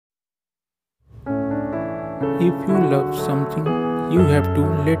If you love something, you have to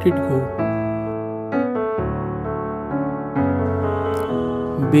let it go.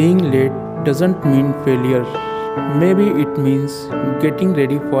 Being late doesn't mean failure. Maybe it means getting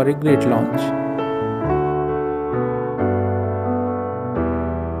ready for a great launch.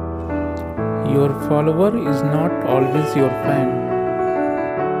 Your follower is not always your fan.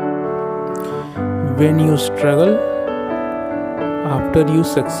 When you struggle, after you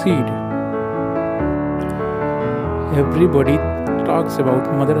succeed, everybody talks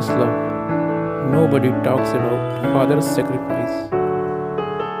about mother's love. Nobody talks about father's sacrifice.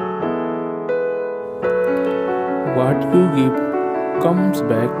 What you give comes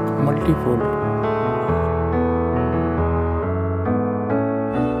back multifold.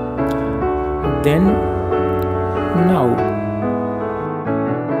 Then, now,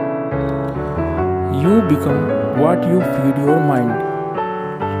 you become what you feed your mind.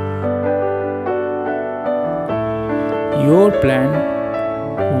 Your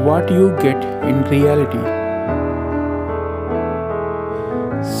plan, what you get in reality.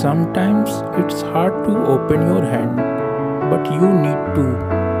 Sometimes it's hard to open your hand, but you need to.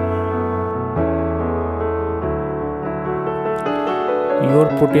 Your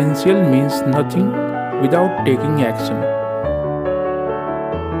potential means nothing without taking action.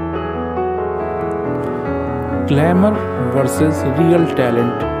 Glamour versus real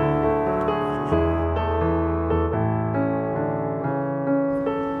talent.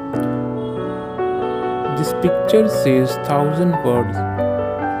 This picture says 1,000 words.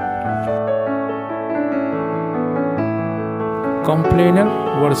 Complainer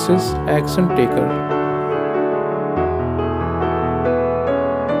versus action taker.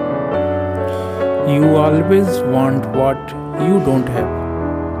 You always want what you don't have.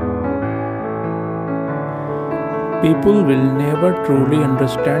 People will never truly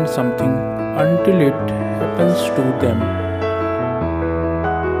understand something until it happens to them.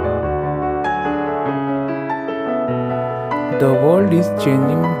 The world is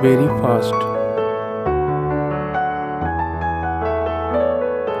changing very fast.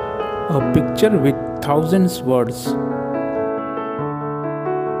 A picture with thousands words.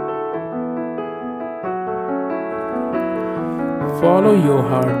 Follow your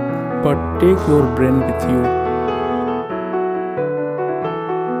heart, but take your brain with you.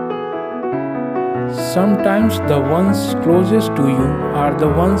 Sometimes the ones closest to you are the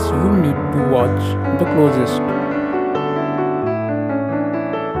ones you need to watch the closest.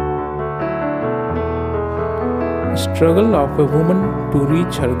 Struggle of a woman to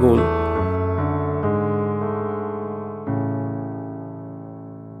reach her goal.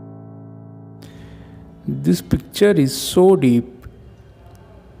 This picture is so deep.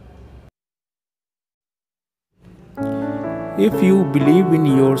 If you believe in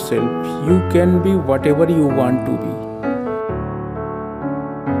yourself, you can be whatever you want to be.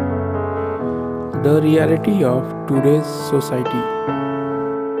 The reality of today's society.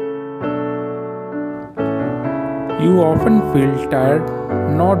 You often feel tired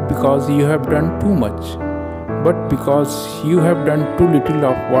not because you have done too much, but because you have done too little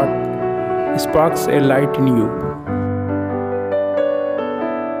of what sparks a light in you.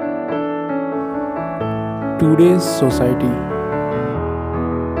 Today's society.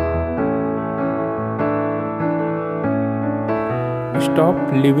 Stop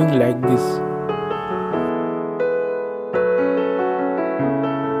living like this.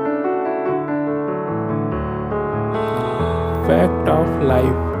 Fact of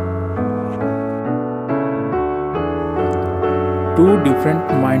life. Two different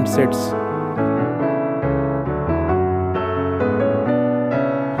mindsets.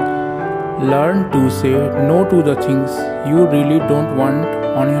 Learn to say no to the things you really don't want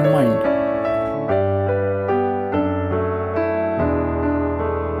on your mind.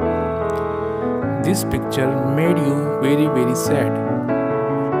 This picture made you very, very sad.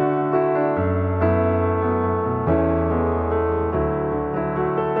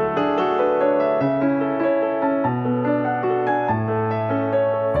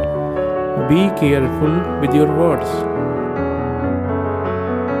 Be careful with your words.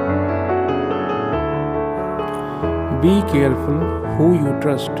 Be careful who you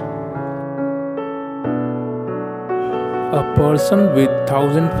trust. A person with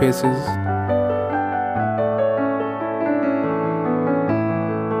 1,000 faces.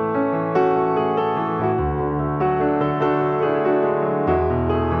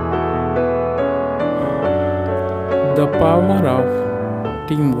 The power of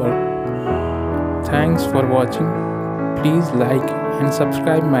teamwork. Thanks for watching. Please like and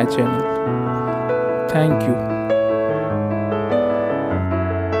subscribe my channel. Thank you.